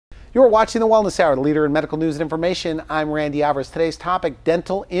You're watching the Wellness Hour, the leader in medical news and information. I'm Randy Alvarez. Today's topic,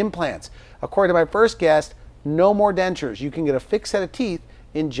 dental implants. According to my first guest, no more dentures. You can get a fixed set of teeth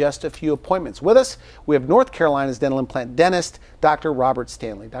in just a few appointments. With us, we have North Carolina's dental implant dentist, Dr. Robert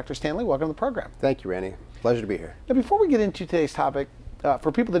Stanley. Dr. Stanley, welcome to the program. Thank you, Randy. Pleasure to be here. Now, before we get into today's topic, for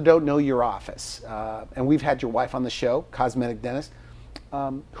people that don't know your office, and we've had your wife on the show, cosmetic dentist,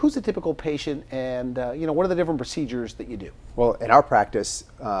 who's a typical patient, and what are the different procedures that you do? Well, in our practice,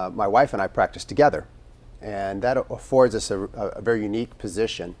 my wife and I practice together, and that affords us a very unique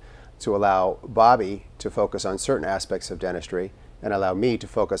position to allow Bobby to focus on certain aspects of dentistry and allow me to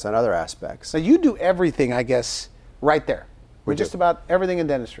focus on other aspects. So you do everything, I guess, right there. We're just about everything in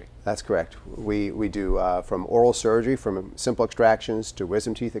dentistry. That's correct. We do from oral surgery, from simple extractions to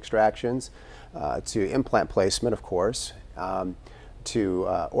wisdom teeth extractions, to implant placement, of course, to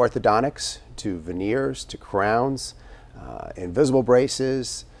orthodontics, to veneers, to crowns, invisible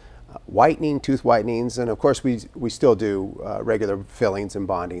braces, whitening, tooth whitenings, and of course we still do regular fillings and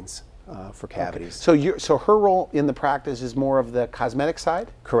bondings for cavities. Okay. So her role in the practice is more of the cosmetic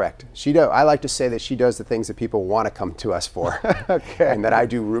side? Correct. I like to say that she does the things that people want to come to us for. Okay. And that I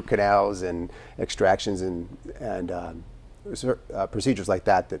do root canals and extractions and procedures like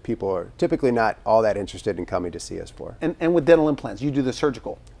that people are typically not all that interested in coming to see us for. And with dental implants, you do the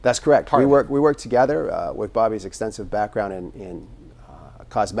surgical? That's correct. We work together with Bobby's extensive background in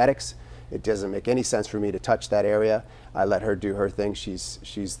cosmetics. It doesn't make any sense for me to touch that area. I let her do her thing.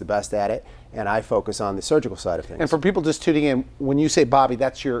 She's the best at it, and I focus on the surgical side of things. And for people just tuning in, when you say Bobby,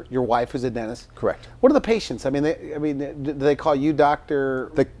 that's your wife who's a dentist? Correct. What are the patients? I mean, do they call you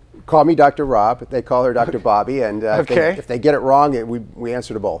Doctor? They call me Dr. Rob. They call her Dr. Bobby, and if they get it wrong, we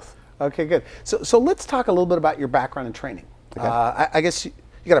answer to both. Okay, good. So let's talk a little bit about your background and training. Okay. I guess you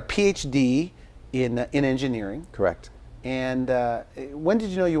got a PhD in engineering. Correct. And when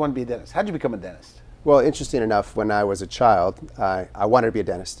did you know you wanted to be a dentist? How did you become a dentist? Well, interesting enough, when I was a child, I wanted to be a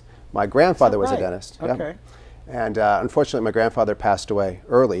dentist. My grandfather was a dentist. Okay. Yep. And unfortunately, my grandfather passed away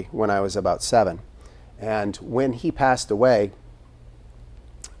early when I was about 7. And when he passed away,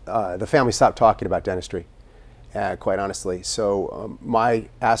 the family stopped talking about dentistry, quite honestly. So my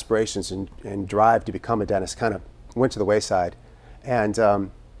aspirations and drive to become a dentist kind of went to the wayside. And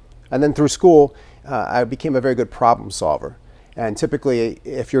then through school, I became a very good problem solver. And typically,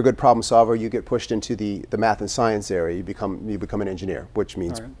 if you're a good problem solver, you get pushed into the math and science area. You become an engineer, which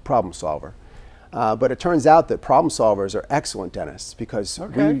means problem solver. But it turns out that problem solvers are excellent dentists because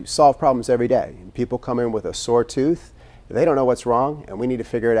we solve problems every day. People come in with a sore tooth. They don't know what's wrong, and we need to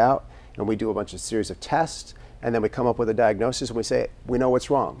figure it out. And we do a bunch of series of tests, and then we come up with a diagnosis, and we say, we know what's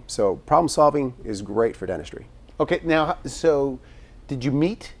wrong. So problem solving is great for dentistry. Okay, now, so did you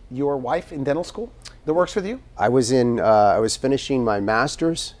meet your wife in dental school that works with you? I was finishing my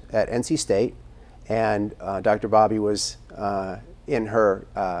master's at NC State, and Dr. Bobby was in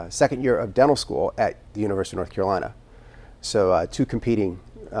her second year of dental school at the University of North Carolina. So two competing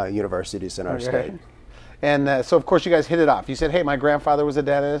universities in our state. And so, of course, you guys hit it off. You said, hey, my grandfather was a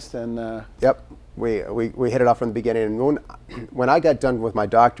dentist. And Yep, we hit it off from the beginning. And when I got done with my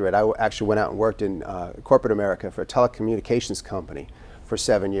doctorate, I actually went out and worked in corporate America for a telecommunications company for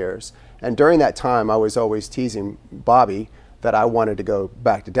 7 years. And during that time, I was always teasing Bobby that I wanted to go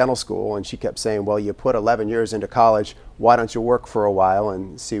back to dental school. And she kept saying, well, you put 11 years into college. Why don't you work for a while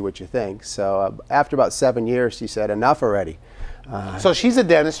and see what you think? So after about 7 years, she said, enough already. So she's a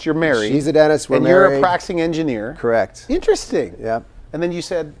dentist, you're married. She's a dentist, we're married. And you're a practicing engineer. Correct. Interesting. Yep. And then you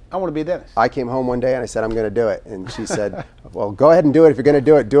said, I want to be a dentist. I came home one day and I said, I'm going to do it. And she said, well, go ahead and do it. If you're going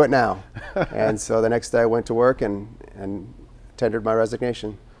to do it now. And so the next day I went to work and tendered my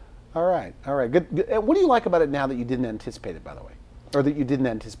resignation. All right, good. What do you like about it now that you didn't anticipate it, by the way? Or that you didn't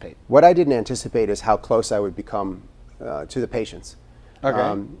anticipate? What I didn't anticipate is how close I would become to the patients.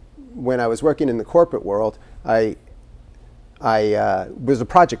 Okay. When I was working in the corporate world, I was a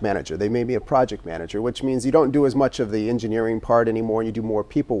project manager. They made me a project manager, which means you don't do as much of the engineering part anymore, and you do more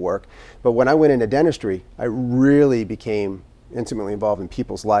people work. But when I went into dentistry, I really became intimately involved in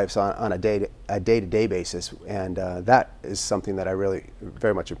people's lives on a day-to-day basis, and that is something that I really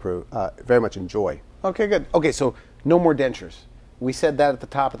very much enjoy. Okay, good. Okay, so no more dentures. We said that at the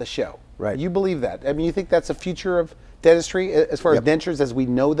top of the show. Right. You believe that? I mean, you think that's the future of dentistry as far as dentures as we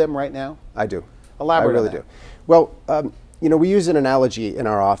know them right now? I do. Elaborate on that. I really do. Well, we use an analogy in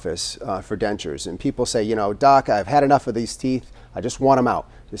our office for dentures, and people say, Doc, I've had enough of these teeth. I just want them out.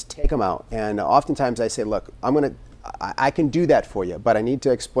 Just take them out. And oftentimes I say, look, I can do that for you, but I need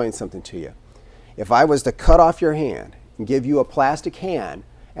to explain something to you. If I was to cut off your hand and give you a plastic hand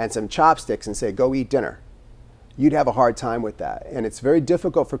and some chopsticks and say, go eat dinner, you'd have a hard time with that. And it's very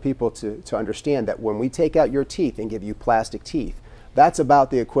difficult for people to understand that when we take out your teeth and give you plastic teeth, that's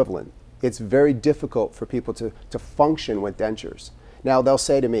about the equivalent. It's very difficult for people to function with dentures. Now they'll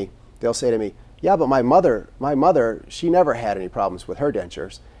say to me, yeah, but my mother, she never had any problems with her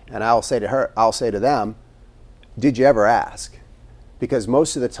dentures. And I'll say to them, did you ever ask? Because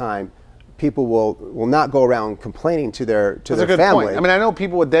most of the time, people will not go around complaining to their family. Point. I mean, I know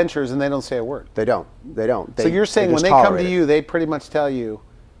people with dentures and they don't say a word. They don't. So you're saying when they come to you, they pretty much tell you,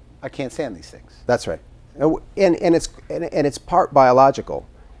 I can't stand these things. That's right. And it's part biological.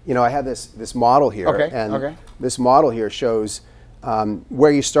 You know, I have this model here, and this model here shows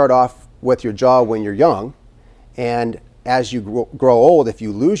where you start off with your jaw when you're young, and as you grow old, if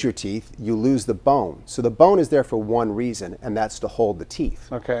you lose your teeth, you lose the bone. So the bone is there for one reason, and that's to hold the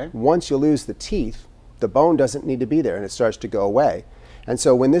teeth. Okay. Once you lose the teeth, the bone doesn't need to be there, and it starts to go away. And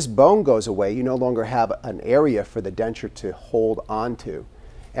so when this bone goes away, you no longer have an area for the denture to hold onto.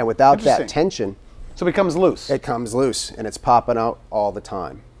 And without that tension, so it becomes loose. It comes loose, and it's popping out all the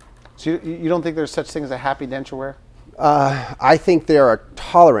time. So you don't think there's such thing as a happy denture wear? I think there are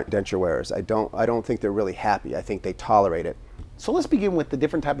tolerant denture wearers. I don't think they're really happy. I think they tolerate it. So let's begin with the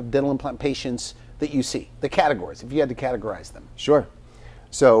different type of dental implant patients that you see, the categories, if you had to categorize them. Sure.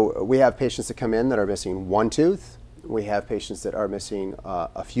 So we have patients that come in that are missing one tooth. We have patients that are missing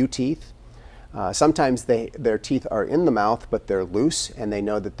a few teeth. Sometimes their teeth are in the mouth, but they're loose and they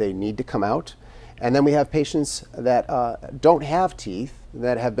know that they need to come out. And then we have patients that don't have teeth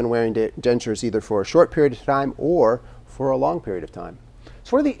that have been wearing dentures either for a short period of time or for a long period of time.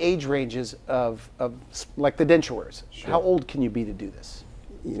 So what are the age ranges of like the denture wearers? Sure. How old can you be to do this?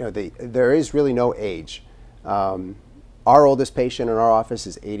 You know, there is really no age. Our oldest patient in our office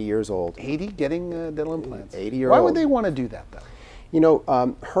is 80 years old. 80 getting dental implants? 80-year-old. Why would they want to do that, though? You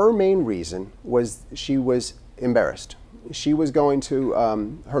know, her main reason was she was embarrassed. She was going to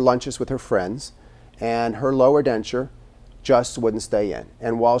her lunches with her friends, and her lower denture just wouldn't stay in.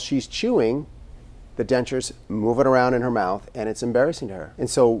 And while she's chewing, the denture's moving around in her mouth, and it's embarrassing to her. And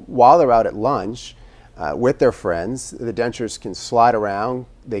so while they're out at lunch with their friends, the dentures can slide around,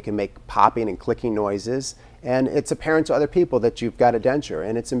 they can make popping and clicking noises, and it's apparent to other people that you've got a denture,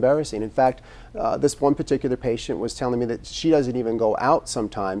 and it's embarrassing. In fact, this one particular patient was telling me that she doesn't even go out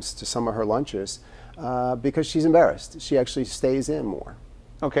sometimes to some of her lunches because she's embarrassed. She actually stays in more.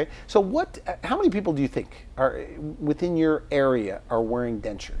 Okay, so how many people do you think are within your area are wearing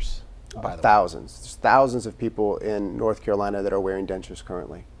dentures? By the thousands. There's thousands of people in North Carolina that are wearing dentures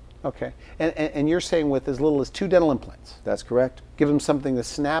currently. Okay, and you're saying with as little as 2 dental implants? That's correct. Give them something to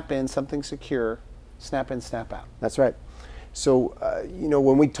snap in, something secure, snap in, snap out. That's right. So, you know,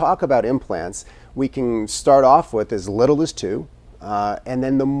 when we talk about implants, we can start off with as little as 2, and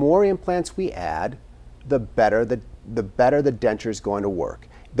then the more implants we add, the better the denture is going to work,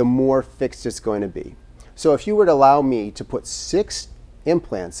 the more fixed it's going to be. So if you were to allow me to put 6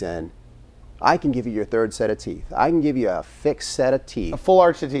 implants in, I can give you your 3rd set of teeth. I can give you a fixed set of teeth. A full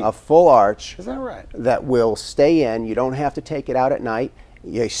arch of teeth. A full arch. Is that right? That will stay in. You don't have to take it out at night.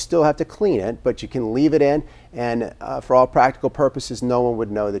 You still have to clean it, but you can leave it in, and for all practical purposes, no one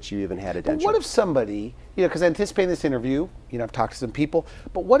would know that you even had a denture. But what if somebody, you know, because I anticipate this interview, you know, I've talked to some people,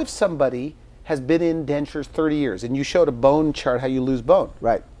 but what if somebody has been in dentures 30 years, and you showed a bone chart how you lose bone?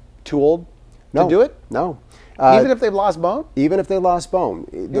 Right. Too old to do it? No. Even if they've lost bone? Even if they lost bone.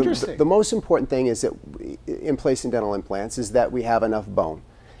 Interesting. The most important thing is that in placing dental implants is that we have enough bone.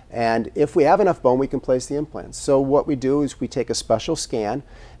 And if we have enough bone, we can place the implants. So what we do is we take a special scan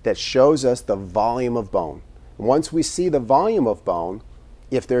that shows us the volume of bone. Once we see the volume of bone,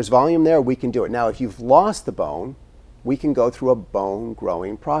 if there's volume there, we can do it. Now, if you've lost the bone, we can go through a bone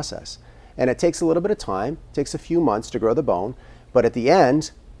growing process. And it takes a little bit of time, it takes a few months to grow the bone, but at the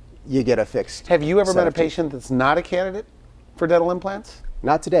end, you get a fixed. Have you ever met a patient that's not a candidate for dental implants?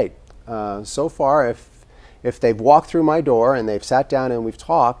 Not to date. So far, if they've walked through my door and they've sat down and we've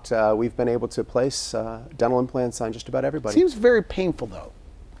talked, we've been able to place dental implants on just about everybody. Seems very painful, though.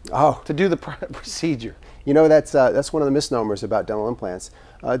 Oh, to do the procedure. You know, that's one of the misnomers about dental implants.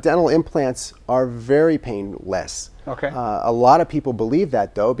 Dental implants are very painless. Okay. A lot of people believe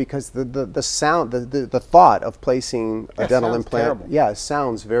that, though, because the sound, the thought of placing a dental implant, terrible. Yeah,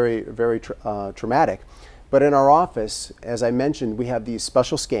 sounds very, very traumatic. But in our office, as I mentioned, we have these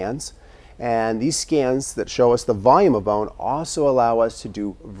special scans, and these scans that show us the volume of bone also allow us to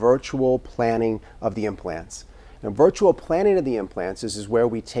do virtual planning of the implants. Now, virtual planning of the implants is where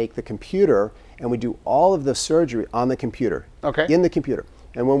we take the computer and we do all of the surgery on the computer, in the computer.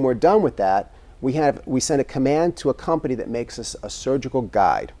 And when we're done with that, we send a command to a company that makes us a surgical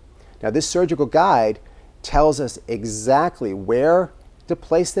guide. Now, this surgical guide tells us exactly where to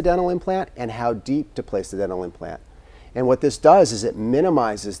place the dental implant and how deep to place the dental implant. And what this does is it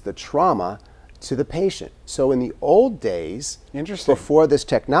minimizes the trauma to the patient. So in the old days, before this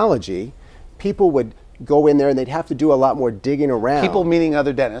technology, people would go in there and they'd have to do a lot more digging around. People meaning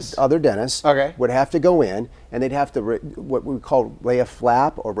other dentists? Other dentists would have to go in and they'd have to, what we call lay a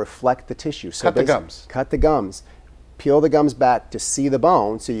flap or reflect the tissue. So cut the gums. Cut the gums. Peel the gums back to see the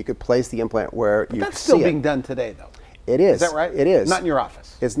bone so you could place the implant where you could see it. That's still being done today, though. It is. Is that right? It is. Not in your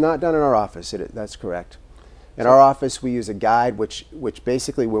office. It's not done in our office. That's correct. In our office, we use a guide which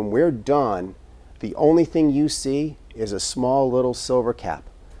basically, when we're done, the only thing you see is a small little silver cap.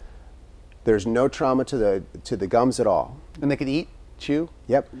 There's no trauma to the gums at all. And they could eat, chew?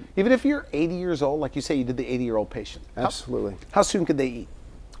 Yep. Even if you're 80 years old, like you say you did the 80-year-old patient. Absolutely. How soon could they eat?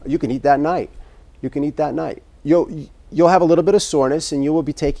 You can eat that night. You can eat that night. You'll have a little bit of soreness and you will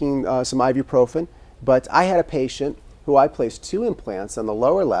be taking some ibuprofen. But I had a patient who I placed 2 implants on the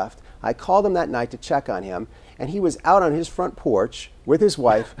lower left. I called him that night to check on him, and he was out on his front porch with his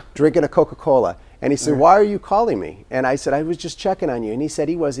wife drinking a Coca-Cola. And he said, "Why are you calling me?" And I said, "I was just checking on you." And he said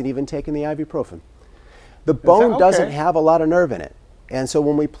he wasn't even taking the ibuprofen. The bone doesn't have a lot of nerve in it. And so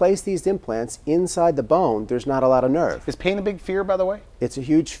when we place these implants inside the bone, there's not a lot of nerve. Is pain a big fear, by the way? It's a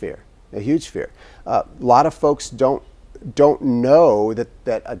huge fear, a huge fear. A lot of folks don't know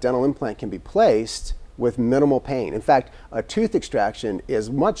that a dental implant can be placed with minimal pain. In fact, a tooth extraction is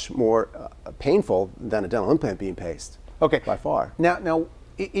much more painful than a dental implant being placed. Okay. By far. Now,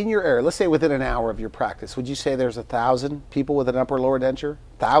 in your area, let's say within an hour of your practice, would you say there's 1,000 people with an upper lower denture?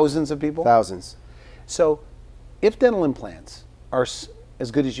 Thousands of people? Thousands. So, if dental implants are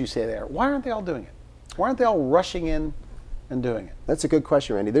as good as you say they are, why aren't they all doing it? Why aren't they all rushing in and doing it? That's a good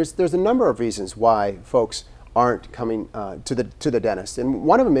question, Randy. There's a number of reasons why folks aren't coming to the dentist, and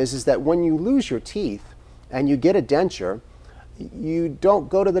one of them is that when you lose your teeth and you get a denture, you don't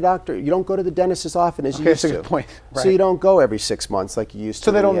go to the doctor. You don't go to the dentist as often as you used to. That's a good point. Right. So you don't go every 6 months like you used to.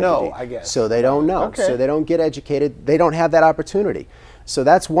 So they don't know, I guess. So they don't know. Okay. So they don't get educated. They don't have that opportunity. So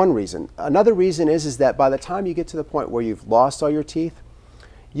that's one reason. Another reason is that by the time you get to the point where you've lost all your teeth,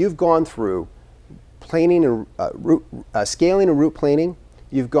 you've gone through planing and scaling and root planing.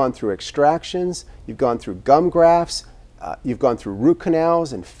 You've gone through extractions. You've gone through gum grafts. You've gone through root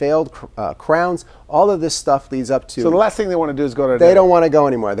canals and failed crowns. All of this stuff leads up to... So the last thing they want to do is go to... They don't want to go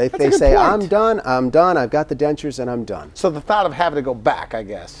anymore. They say, point. I'm done, I've got the dentures and I'm done. So the thought of having to go back, I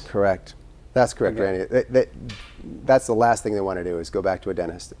guess. Correct. That's correct, Randy. That's the last thing they want to do is go back to a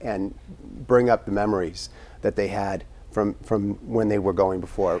dentist and bring up the memories that they had from when they were going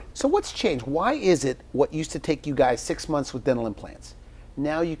before. So what's changed? Why is it what used to take you guys 6 months with dental implants,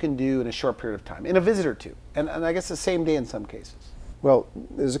 now you can do in a short period of time, in a visit or two, and I guess the same day in some cases? Well,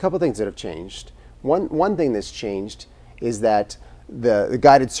 there's a couple of things that have changed. One thing that's changed is that the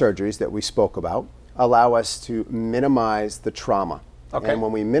guided surgeries that we spoke about allow us to minimize the trauma. Okay. And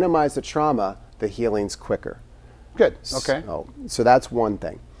when we minimize the trauma, the healing's quicker. Good. Okay. So that's one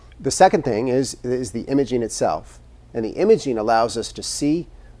thing. The second thing is the imaging itself. And the imaging allows us to see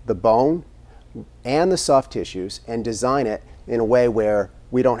the bone and the soft tissues and design it in a way where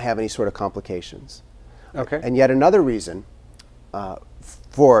we don't have any sort of complications. Okay. And yet another reason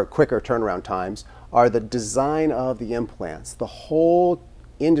for quicker turnaround times are the design of the implants. The whole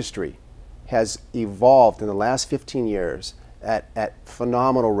industry has evolved in the last 15 years at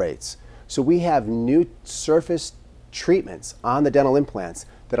phenomenal rates. So we have new surface treatments on the dental implants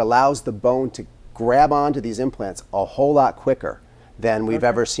that allows the bone to grab onto these implants a whole lot quicker than we've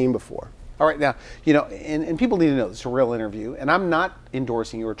ever seen before. All right, now, and people need to know this is a real interview, and I'm not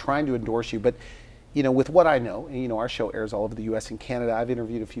endorsing you or trying to endorse you, but, with what I know, and, our show airs all over the U.S. and Canada. I've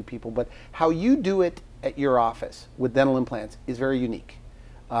interviewed a few people, but how you do it at your office with dental implants is very unique.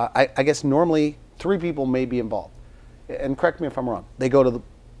 I guess normally 3 people may be involved, and correct me if I'm wrong. They go to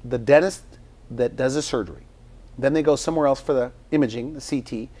the dentist that does the surgery, then they go somewhere else for the imaging, the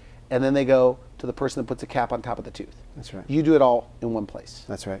CT, and then they go to the person that puts a cap on top of the tooth. That's right. You do it all in one place.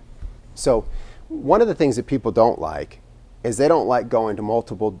 That's right. So one of the things that people don't like is they don't like going to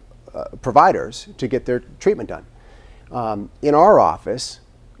multiple providers to get their treatment done. In our office,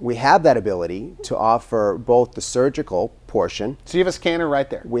 we have that ability to offer both the surgical portion. So you have a scanner right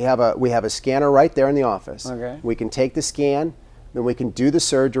there? We have a scanner right there in the office. Okay. We can take the scan, then we can do the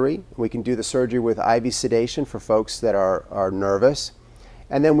surgery. We can do the surgery with IV sedation for folks that are nervous.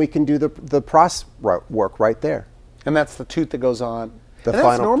 And then we can do the process work right there. And that's the tooth that goes on. The and that's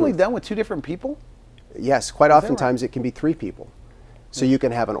final normally tooth. done with 2 different people? Yes, quite oftentimes it can be 3 people. So you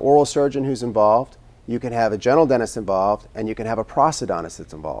can have an oral surgeon who's involved, you can have a general dentist involved, and you can have a prosthodontist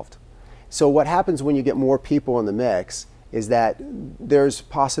that's involved. So what happens when you get more people in the mix is that there's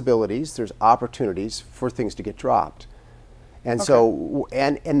possibilities, there's opportunities for things to get dropped. And so,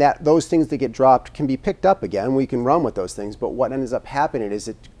 and that those things that get dropped can be picked up again. We can run with those things, but what ends up happening is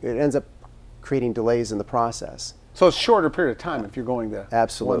it ends up creating delays in the process. So it's a shorter period of time if you're going to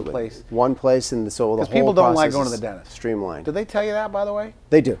Absolutely. one place. One place, and so the whole Because people don't like process going to the is dentist. streamlined. Do they tell you that, by the way?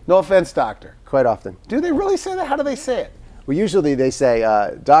 They do. No offense, doctor. Quite often. Do they really say that? How do they say it? Well, usually they say,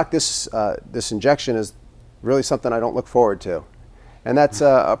 Doc, this injection is really something I don't look forward to. And that's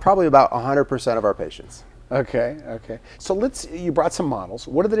probably about 100% of our patients. Okay, okay. So you brought some models.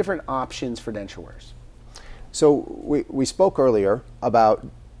 What are the different options for denture wearers? So we spoke earlier about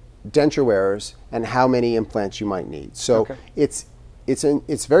denture wearers and how many implants you might need. So it's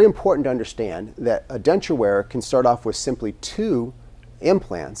very important to understand that a denture wearer can start off with simply 2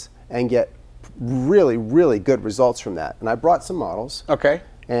 implants and get really, really good results from that. And I brought some models. Okay.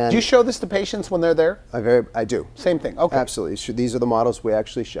 And do you show this to patients when they're there? I do. Same thing. Okay. Absolutely. These are the models we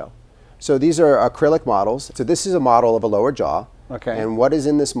actually show. So these are acrylic models. So this is a model of a lower jaw. Okay. And what is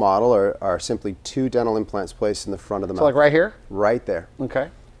in this model are simply 2 dental implants placed in the front of the mouth. So like right here? Right there. Okay.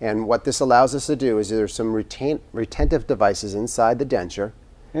 And what this allows us to do is there's some retentive devices inside the denture.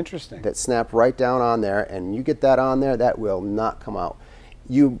 Interesting. That snap right down on there, and you get that on there, that will not come out.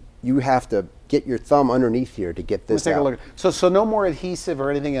 You have to get your thumb underneath here to get this Let's take out. a look. So no more adhesive or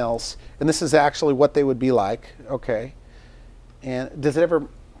anything else. And this is actually what they would be like. Okay. And does it ever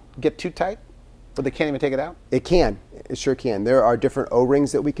get too tight where they can't even take it out? It can. It sure can. There are different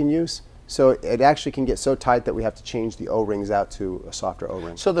O-rings that we can use. So it actually can get so tight that we have to change the O-rings out to a softer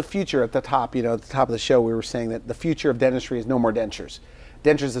O-ring. So the future at the top, at the top of the show, we were saying that the future of dentistry is no more dentures.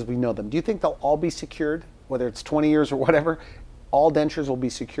 Dentures as we know them. Do you think they'll all be secured, whether it's 20 years or whatever? All dentures will be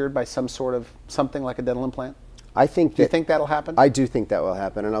secured by some sort of something like a dental implant? I think Do you think that'll happen? I do think that will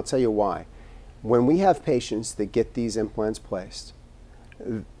happen, and I'll tell you why. When we have patients that get these implants placed,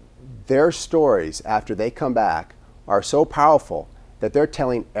 their stories after they come back are so powerful that they're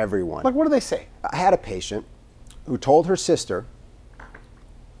telling everyone. Like, what do they say? I had a patient who told her sister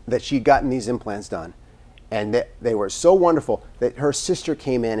that she'd gotten these implants done, and that they were so wonderful that her sister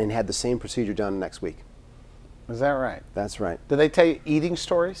came in and had the same procedure done next week. Is that right? That's right. Do they tell you eating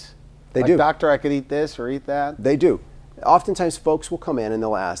stories? They like, do. Doctor, I could eat this or eat that? They do. Oftentimes folks will come in and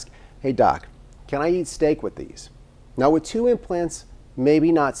they'll ask, hey doc, can I eat steak with these? Now with 2 implants,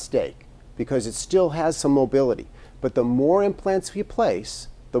 maybe not steak, because it still has some mobility. But the more implants we place,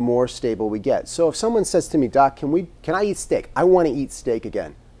 the more stable we get. So if someone says to me, Doc, can I eat steak? I want to eat steak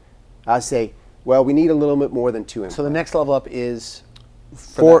again. I say, well, we need a little bit more than 2 implants. So the next level up is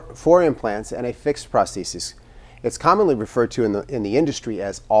 4 implants and a fixed prosthesis. It's commonly referred to in the industry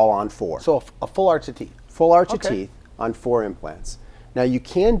as all on 4. So a full arch of teeth. Full arch of teeth on 4 implants. Now you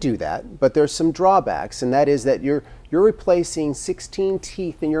can do that, but there's some drawbacks, and that is that you're replacing 16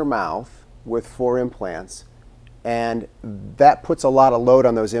 teeth in your mouth with 4 implants, and that puts a lot of load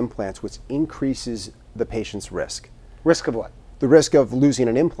on those implants, which increases the patient's risk. Risk of what? The risk of losing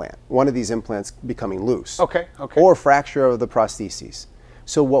an implant, one of these implants becoming loose. Okay. Or fracture of the prostheses.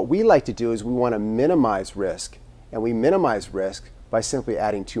 So what we like to do is we want to minimize risk, and we minimize risk by simply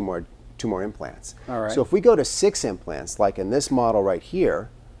adding two more implants. All right. So if we go to 6 implants, like in this model right here,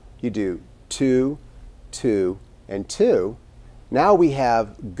 you do 2, 2, and 2. Now we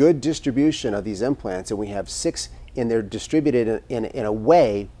have good distribution of these implants, and we have 6, and they're distributed in a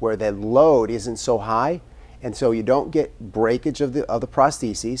way where the load isn't so high, and so you don't get breakage of the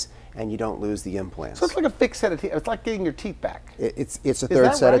prostheses, and you don't lose the implants. So it's like a fixed set of teeth. It's like getting your teeth back. It's a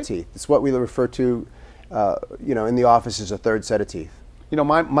third set of teeth. It's what we refer to, in the office as a third set of teeth.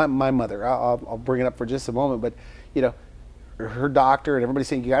 My mother, I'll bring it up for just a moment, but her doctor and everybody's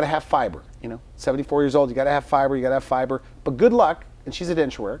saying you got to have fiber. 74 years old, you got to have fiber, you got to have fiber. But good luck, and she's a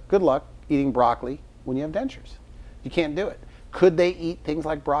denture wearer, good luck eating broccoli when you have dentures. You can't do it. Could they eat things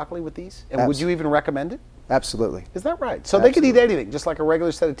like broccoli with these? And would you even recommend it? Absolutely. Is that right? So they could eat anything, just like a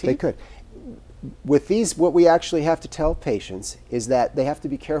regular set of teeth? They could. With these, what we actually have to tell patients is that they have to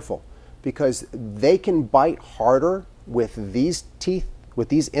be careful, because they can bite harder with these teeth, with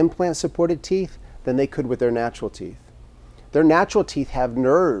these implant-supported teeth, than they could with their natural teeth. Their natural teeth have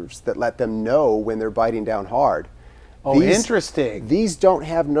nerves that let them know when they're biting down hard. Oh, interesting. These don't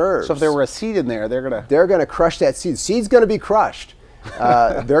have nerves. So if there were a seed in there, they're gonna crush that seed. Seed's gonna be crushed.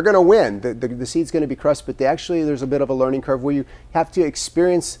 They're gonna win. The seed's gonna be crushed, but there's a bit of a learning curve where you have to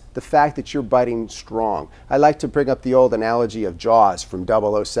experience the fact that you're biting strong. I like to bring up the old analogy of Jaws from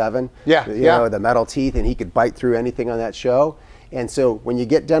 007. Yeah. The metal teeth, and he could bite through anything on that show. And so when you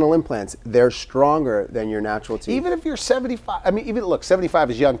get dental implants, they're stronger than your natural teeth. Even if you're 75, look,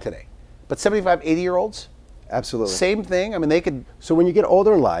 75 is young today. But 75, 80-year-olds, Absolutely. same thing. I mean, they could. So when you get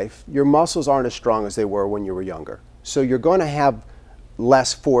older in life, your muscles aren't as strong as they were when you were younger. So you're going to have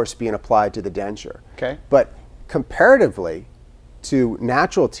less force being applied to the denture. Okay. But comparatively to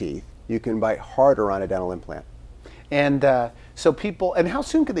natural teeth, you can bite harder on a dental implant. And so people, and how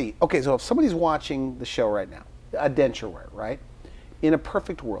soon could they? Okay, so if somebody's watching the show right now, a denture wear, right? In a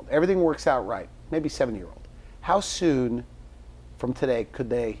perfect world, everything works out right. Maybe 70-year-old. How soon from today could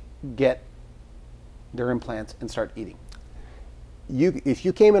they get their implants and start eating? If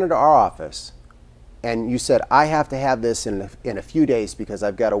you came into our office and you said, I have to have this in a few days because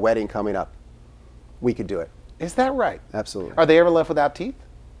I've got a wedding coming up, we could do it. Is that right? Absolutely. Are they ever left without teeth?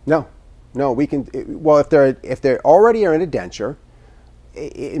 No, no. We can. Well, if they're already are in a denture,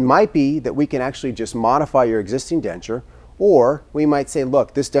 it might be that we can actually just modify your existing denture, or we might say,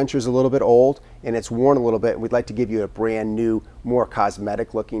 look, this denture is a little bit old and it's worn a little bit, and we'd like to give you a brand new, more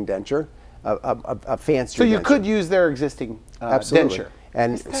cosmetic-looking denture, a fancier. So you denture. could use their existing Absolutely. denture.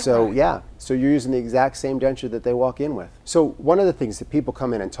 And so, right? yeah, so you're using the exact same denture that they walk in with. So one of the things that people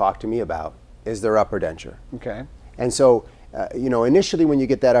come in and talk to me about is their upper denture. Okay. And so, you know, initially when you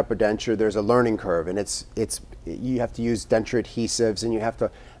get that upper denture, there's a learning curve, and you have to use denture adhesives, and you have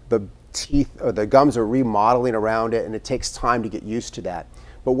to, the teeth or the gums are remodeling around it, and it takes time to get used to that.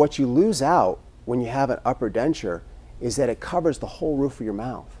 But what you lose out when you have an upper denture is that it covers the whole roof of your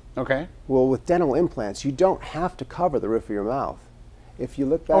mouth. Okay. Well, with dental implants, you don't have to cover the roof of your mouth. If you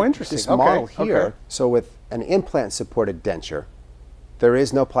look back at this Okay. model here, Okay. so with an implant-supported denture, there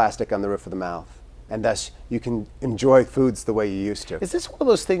is no plastic on the roof of the mouth, and thus you can enjoy foods the way you used to. Is this one of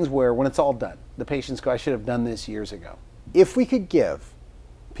those things where when it's all done, the patients go, I should have done this years ago? If we could give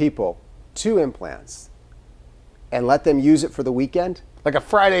people 2 implants and let them use it for the weekend, Like a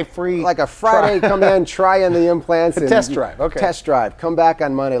Friday free. like a Friday, come in, try in the implants. A test drive, okay. Test drive. Come back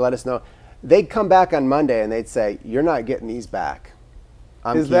on Monday, let us know. They'd come back on Monday and they'd say, you're not getting these back.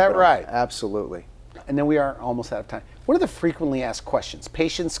 Is that right? Absolutely. And then we are almost out of time. What are the frequently asked questions?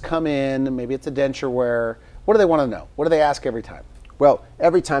 Patients come in, maybe it's a denture wear. What do they want to know? What do they ask every time? Well,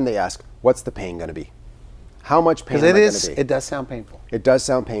 every time they ask, what's the pain going to be? How much pain am I going to be? It does sound painful. It does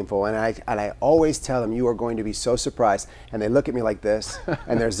sound painful, and I always tell them, you are going to be so surprised. And they look at me like this,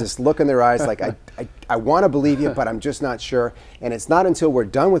 and there's this look in their eyes like, I want to believe you, but I'm just not sure. And it's not until we're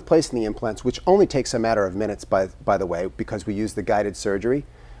done with placing the implants, which only takes a matter of minutes, by the way, because we use the guided surgery.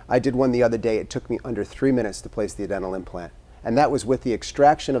 I did one the other day. It took me under 3 minutes to place the dental implant, and that was with the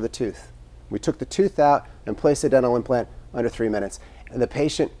extraction of the tooth. We took the tooth out and placed the dental implant under 3 minutes, and the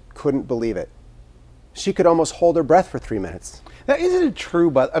patient couldn't believe it. She could almost hold her breath for 3 minutes. Now, isn't it true,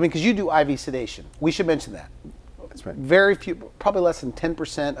 but I mean, because you do IV sedation. We should mention that. That's right. Very few, probably less than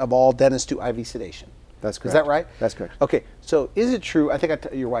 10% of all dentists do IV sedation. That's correct. Is that right? That's correct. Okay, so is it true, I think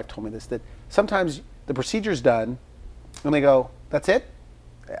your wife told me this, that sometimes the procedure's done and they go, that's it?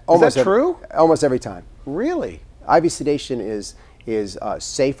 Is that true? Almost every time. Really? IV sedation is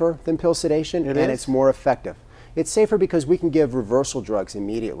safer than pill sedation, and it's more effective. It's safer because we can give reversal drugs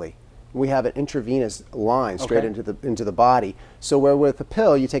immediately. We have an intravenous line straight into the body. So where with a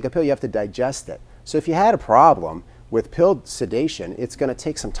pill, you take a pill, you have to digest it. So if you had a problem with pill sedation, it's going to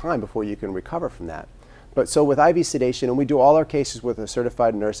take some time before you can recover from that. But so with IV sedation, and we do all our cases with a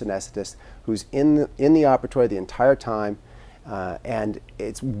certified nurse anesthetist who's in the operatory the entire time, and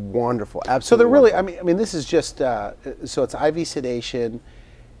it's wonderful, absolutely. So they're really, wonderful. I mean, this is just, so it's IV sedation,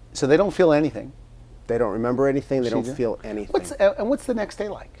 so they don't feel anything. They don't remember anything, they don't feel anything. And what's the next day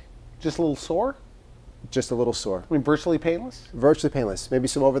like? Just a little sore? Just a little sore. I mean, virtually painless? Virtually painless. Maybe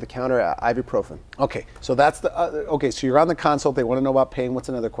some over-the-counter ibuprofen. Okay, so that's the, okay, so you're on the consult, they want to know about pain. What's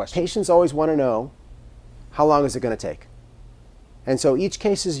another question? Patients always want to know, how long is it going to take? And so each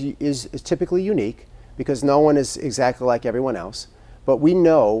case is typically unique because no one is exactly like everyone else, but we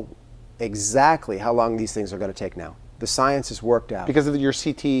know exactly how long these things are going to take now. The science is worked out. Because of your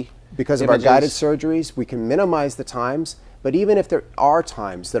CT Because of our guided surgeries, we can minimize the times, but even if there are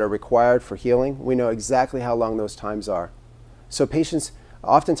times that are required for healing, we know exactly how long those times are. So patients,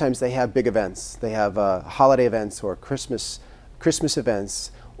 oftentimes they have big events. They have holiday events or Christmas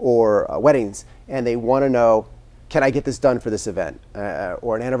events or weddings, and they want to know, can I get this done for this event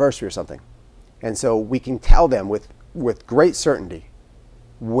or an anniversary or something? And so we can tell them with great certainty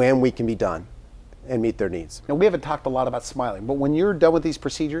when we can be done and meet their needs. Now, we haven't talked a lot about smiling, but when you're done with these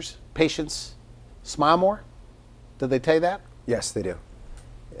procedures, patients smile more? Did they tell you that? Yes, they do.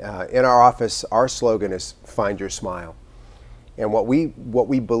 In our office, our slogan is "Find Your Smile," and what we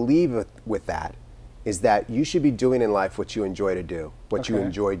believe with that is that you should be doing in life what you enjoy to do, what you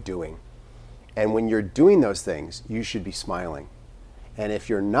enjoy doing, and when you're doing those things, you should be smiling. And if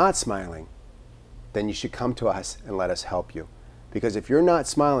you're not smiling, then you should come to us and let us help you. Because if you're not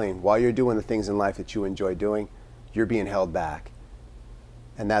smiling while you're doing the things in life that you enjoy doing, you're being held back.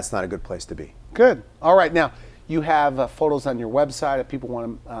 And that's not a good place to be. Good. All right. Now, you have photos on your website if people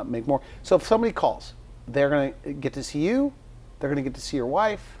want to make more. So if somebody calls, they're going to get to see you, they're going to get to see your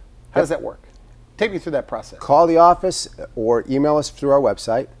wife. How does that work? Take me through that process. Call the office or email us through our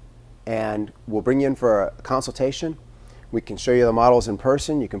website, and we'll bring you in for a consultation. We can show you the models in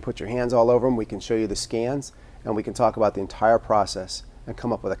person. You can put your hands all over them. We can show you the scans, and we can talk about the entire process and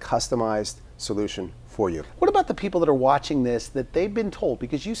come up with a customized solution for you. What about the people that are watching this that they've been told,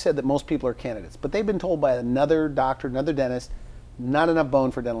 because you said that most people are candidates, but they've been told by another doctor, another dentist, not enough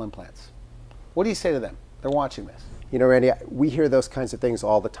bone for dental implants? What do you say to them? They're watching this. You know, Randy, we hear those kinds of things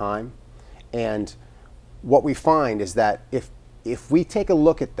all the time. And what we find is that if we take a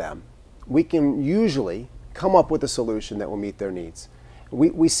look at them, we can usually come up with a solution that will meet their needs.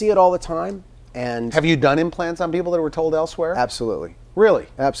 We see it all the time. And have you done implants on people that were told elsewhere? Absolutely. Really?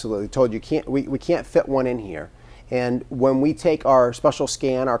 Absolutely. Told you can't. We can't fit one in here. And when we take our special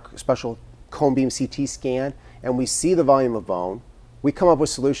scan, our special cone beam CT scan, and we see the volume of bone, we come up with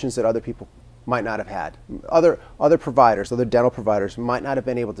solutions that other people might not have had. Other providers, other dental providers might not have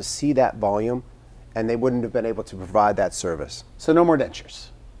been able to see that volume, and they wouldn't have been able to provide that service. So no more dentures,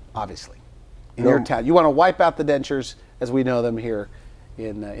 obviously, in your town. You want to wipe out the dentures as we know them here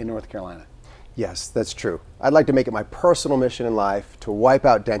in North Carolina. Yes, that's true. I'd like to make it my personal mission in life to wipe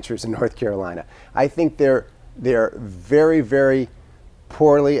out dentures in North Carolina. I think they're very, very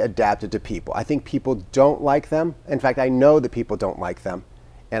poorly adapted to people. I think people don't like them. In fact, I know that people don't like them.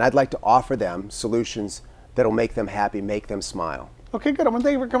 And I'd like to offer them solutions that'll make them happy, make them smile. Okay, good. I want to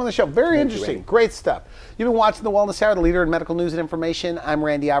thank you for coming on the show. Very interesting. Great stuff. You've been watching The Wellness Hour, the leader in medical news and information. I'm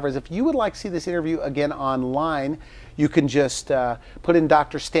Randy Alvarez. If you would like to see this interview again online, you can just put in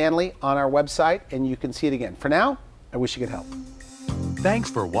Dr. Stanley on our website and you can see it again. For now, I wish you could help. Thanks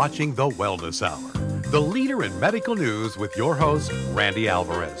for watching The Wellness Hour, the leader in medical news with your host, Randy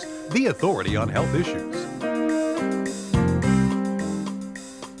Alvarez, the authority on health issues.